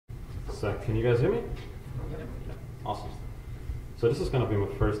Can you guys hear me? Awesome. So this is going to be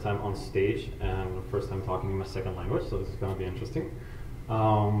my first time on stage and my first time talking in my second language, so this is going to be interesting.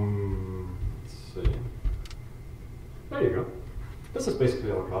 Let's see. There you go. This is basically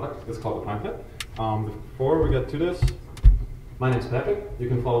our product. It's called Appointmed. Before we get to this, my name's Patrick. You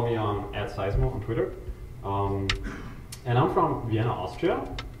can follow me on @Seismo on Twitter. And I'm from Vienna, Austria.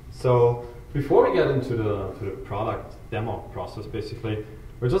 So before we get into the product demo process, basically,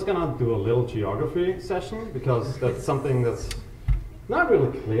 we're just gonna do a little geography session because that's something that's not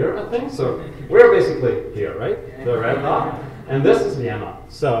really clear, I think. So we're basically here, right? The red dot, and this is Vienna.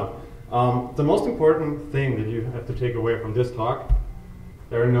 So the most important thing that you have to take away from this talk: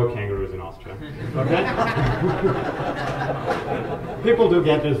 there are no kangaroos in Austria. Okay? People do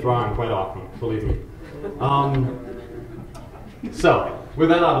get this wrong quite often, believe me. So, with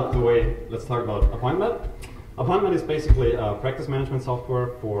that out of the way, let's talk about Appointmed. Appointmed is basically a practice management software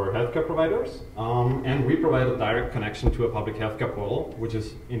for healthcare providers, and we provide a direct connection to a public healthcare portal, which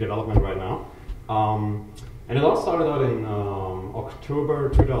is in development right now. And it all started out in October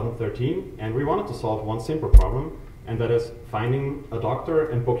 2013, and we wanted to solve one simple problem, and that is finding a doctor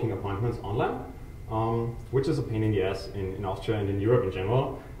and booking appointments online, which is a pain in the ass in Austria and in Europe in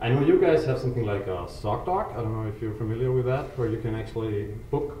general. I know you guys have something like a ZocDoc. I don't know if you're familiar with that, where you can actually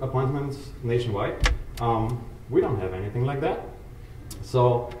book appointments nationwide. We don't have anything like that.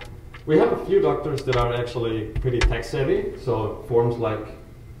 So we have a few doctors that are actually pretty tech savvy, so forms like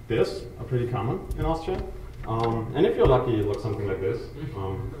this are pretty common in Austria. And if you're lucky, it looks something like this.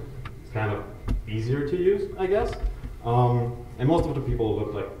 It's kind of easier to use, I guess. And most of the people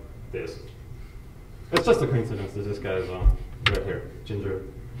look like this. It's just a coincidence that this guy is red hair, ginger.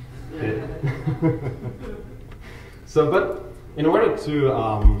 So, but in order to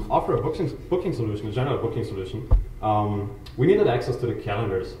offer a booking solution, a general booking solution, we needed access to the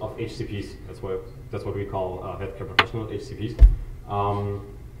calendars of HCPs. That's what we call healthcare professional HCPs.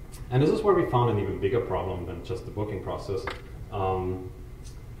 And this is where we found an even bigger problem than just the booking process.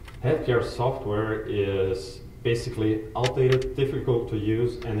 Healthcare software is basically outdated, difficult to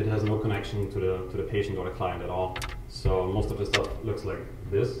use, and it has no connection to the patient or the client at all. So most of the stuff looks like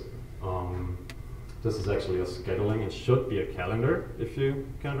this. This is actually a scheduling. It should be a calendar, if you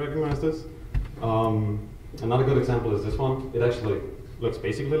can recognize this. Another good example is this one. It actually looks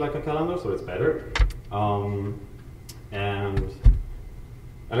basically like a calendar, so it's better. And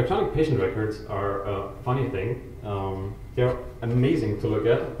electronic patient records are a funny thing. They're amazing to look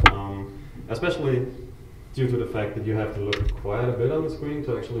at, especially due to the fact that you have to look quite a bit on the screen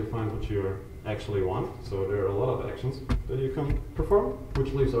to actually find what you actually want. So there are a lot of actions that you can perform,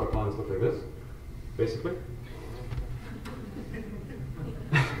 which leaves our clients look like this, basically.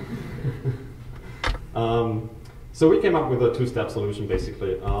 So we came up with a two-step solution,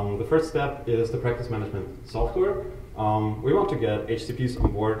 basically. The first step is the practice management software. We want to get HCPs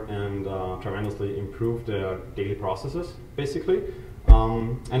on board and tremendously improve their daily processes, basically.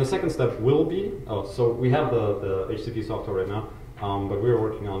 And the second step will be, so we have the HCP software right now, but we're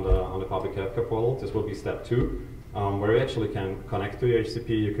working on the public healthcare portal. This will be step 2, where you actually can connect to your HCP,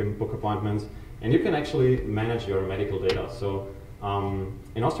 you can book appointments, and you can actually manage your medical data. So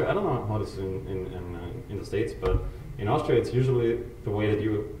in Austria, I don't know how this is in the States, but in Austria it's usually the way that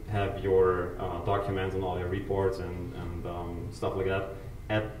you have your documents and all your reports and stuff like that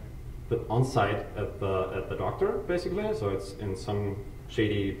on-site at the doctor, basically. So it's in some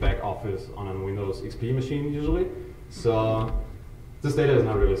shady back office on a Windows XP machine usually. So this data is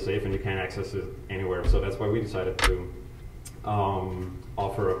not really safe and you can't access it anywhere. So that's why we decided to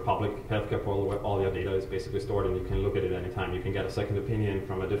offer a public healthcare portal where all your data is basically stored and you can look at it anytime. You can get a second opinion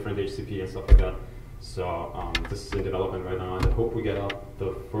from a different HCP and stuff like that. So this is in development right now, and I hope we get out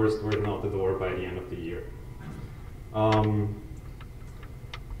the first version out the door by the end of the year.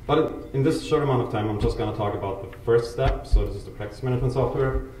 But in this short amount of time, I'm just going to talk about the first step. So this is the practice management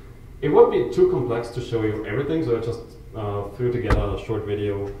software. It would be too complex to show you everything, so I just threw together a short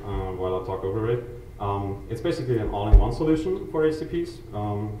video while I talk over it. It's basically an all-in-one solution for HCPs.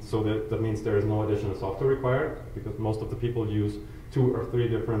 So that means there is no additional software required, because most of the people use 2 or 3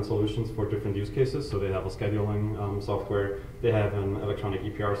 different solutions for different use cases. So they have a scheduling software, they have an electronic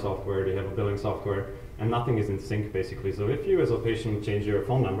EPR software, they have a billing software, and nothing is in sync, basically. So if you, as a patient, change your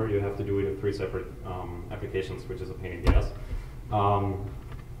phone number, you have to do it in 3 separate applications, which is a pain in the ass.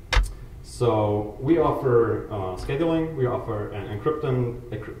 So we offer scheduling, we offer an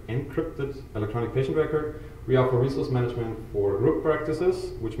encrypted electronic patient record, we offer resource management for group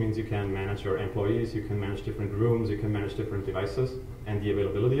practices, which means you can manage your employees, you can manage different rooms, you can manage different devices and the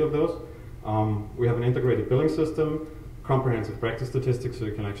availability of those. We have an integrated billing system, comprehensive practice statistics, so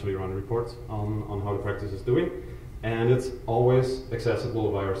you can actually run reports on how the practice is doing. And it's always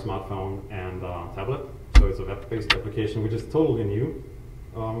accessible via your smartphone and tablet. So it's a web-based application, which is totally new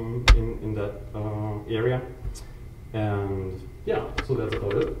in that area. And yeah, so that's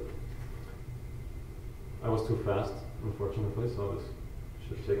about it. I was too fast, unfortunately, so this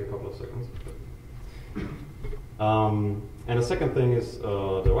should take a couple of seconds. And the second thing is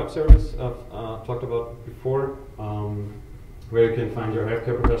the web service I've talked about before, where you can find your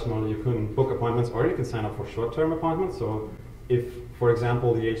healthcare professional. You can book appointments, or you can sign up for short-term appointments. So if, for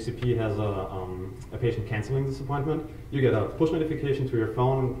example, the HCP has a patient canceling this appointment, you get a push notification to your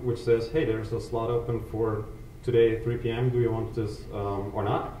phone which says, hey, there's a slot open for today at 3 p.m. Do you want this or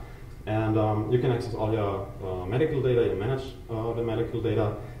not? And you can access all your medical data, you manage the medical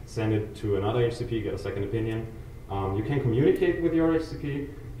data, send it to another HCP, get a second opinion. You can communicate with your HCP,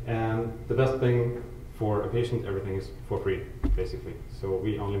 and the best thing for a patient, everything is for free, basically. So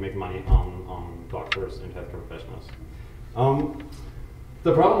we only make money on doctors and healthcare professionals.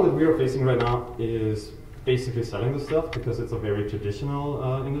 The problem that we are facing right now is basically selling this stuff, because it's a very traditional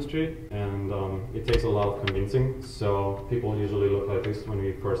industry, and it takes a lot of convincing. So people usually look like this when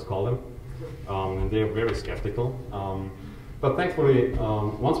we first call them, and they're very skeptical. But thankfully,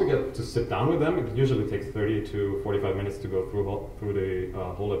 once we get to sit down with them, it usually takes 30 to 45 minutes to go through the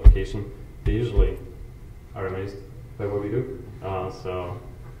whole application. They usually are amazed by what we do. So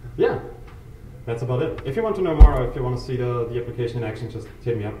yeah, that's about it. If you want to know more, or if you want to see the application in action, just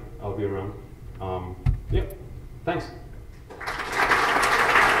hit me up. I'll be around. Yeah, thanks.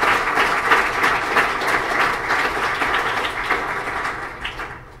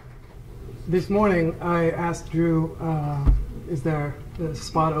 This morning, I asked Drew, is there a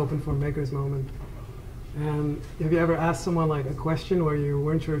spot open for Maker's Moment? And have you ever asked someone like a question where you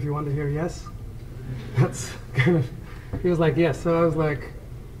weren't sure if you wanted to hear yes? That's kind of, he was like, yes. So I was like,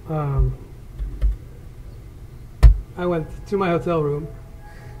 I went to my hotel room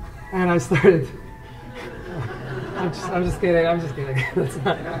and I started, I'm just kidding, That's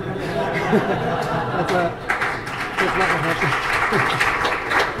not what happened.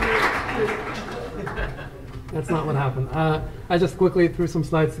 That's not what happened. I just quickly threw some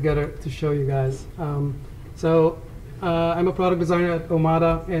slides together to show you guys. I'm a product designer at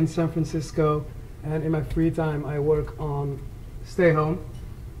Omada in San Francisco, and in my free time I work on Stay Home.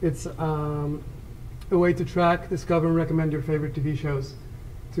 It's a way to track, discover, and recommend your favorite TV shows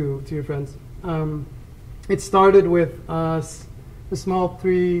to your friends. It started with a small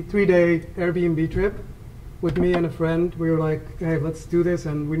three-day Airbnb trip with me and a friend. We were like, hey, let's do this,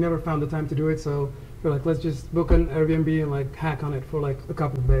 and we never found the time to do it, so we're like, let's just book an Airbnb and like hack on it for like a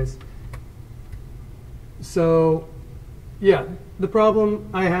couple of days. So yeah, the problem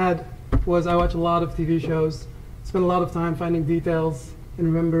I had was I watch a lot of TV shows, spend a lot of time finding details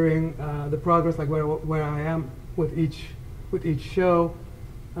and remembering the progress, like where I am with each show,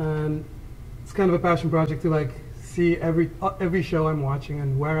 and it's kind of a passion project to like see every show I'm watching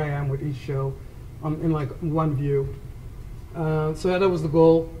and where I am with each show in like one view. So that was the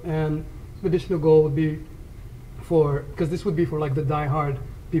goal, and the additional goal would be because this would be for like the die-hard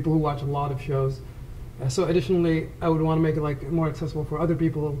people who watch a lot of shows. So additionally, I would want to make it like more accessible for other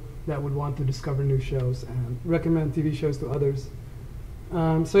people that would want to discover new shows and recommend TV shows to others.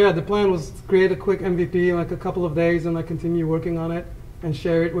 So yeah, the plan was to create a quick MVP in like a couple of days and like continue working on it and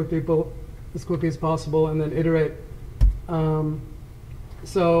share it with people as quickly as possible and then iterate.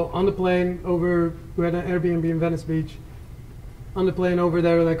 So on the plane over, we had an Airbnb in Venice Beach. On the plane over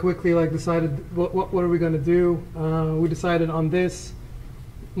there, like quickly like decided what are we going to do. We decided on this.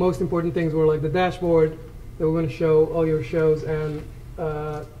 Most important things were like the dashboard that we're going to show all your shows, and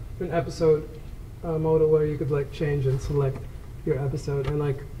an episode modal where you could like change and select your episode, and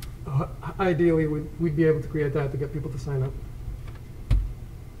like ideally we'd be able to create that to get people to sign up.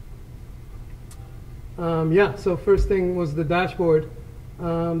 Yeah, so first thing was the dashboard.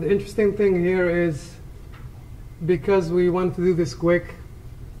 The interesting thing here is, because we wanted to do this quick,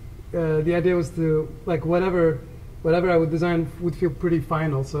 the idea was to like whatever I would design would feel pretty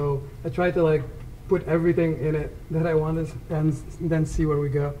final. So I tried to like put everything in it that I wanted and then see where we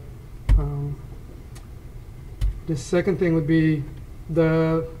go. The second thing would be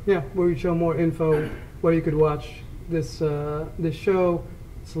where we show more info, where you could watch this show,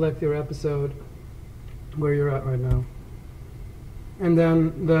 select your episode, where you're at right now. And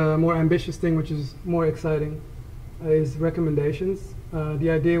then the more ambitious thing, which is more exciting, is recommendations. The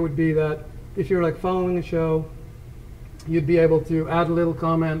idea would be that if you're like following a show, you'd be able to add a little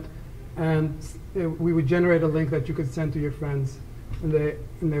comment, and we would generate a link that you could send to your friends, and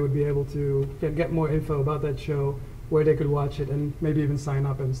they would be able to get more info about that show where they could watch it and maybe even sign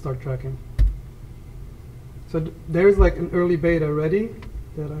up and start tracking. So there's like an early beta ready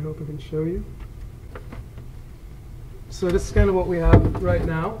that I hope I can show you. So this is kind of what we have right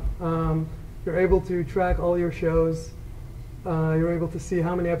now. You're able to track all your shows. You're able to see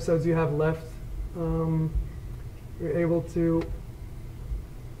how many episodes you have left. You're able to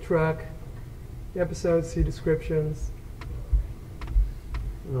track the episodes, see descriptions.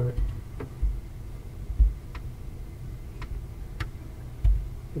 All right.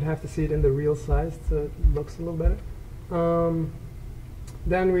 You'd have to see it in the real size so it looks a little better.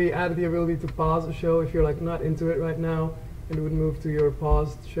 Then we added the ability to pause a show if you're like not into it right now, and it would move to your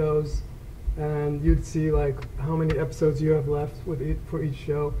paused shows, and you'd see like how many episodes you have left with for each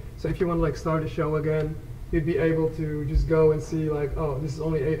show. So if you want to like start a show again, you'd be able to just go and see like, oh, this is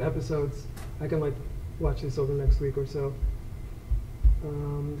only 8 episodes. I can like watch this over the next week or so.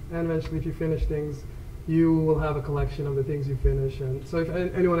 And eventually, if you finish things, you will have a collection of the things you finish. And so if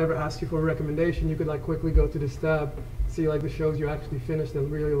anyone ever asks you for a recommendation, you could like quickly go to this tab, see like the shows you actually finished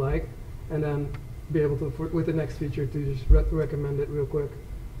and really like, and then be able to, with the next feature, to just recommend it real quick.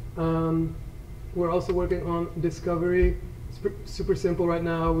 We're also working on discovery. It's super simple right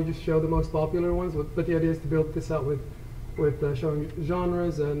now. We just show the most popular ones, but the idea is to build this out with showing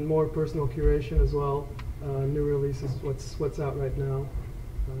genres and more personal curation as well. New releases, what's out right now,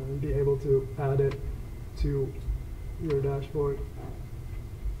 and be able to add it to your dashboard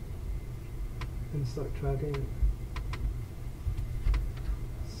and start tracking it.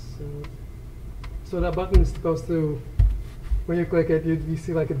 So that button is supposed to, when you click it, you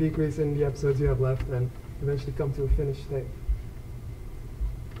see like a decrease in the episodes you have left and eventually come to a finished state.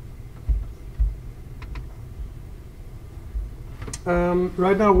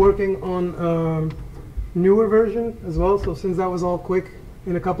 Right now working on newer version as well, so since that was all quick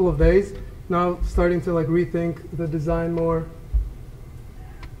in a couple of days, now starting to like rethink the design more.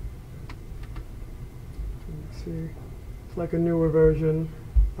 Let's see, it's like a newer version.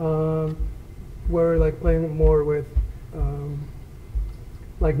 We're like playing more with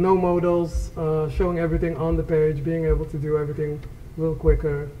like no modals, showing everything on the page, being able to do everything a little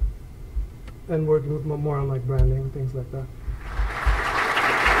quicker, and working with more on like branding, things like that.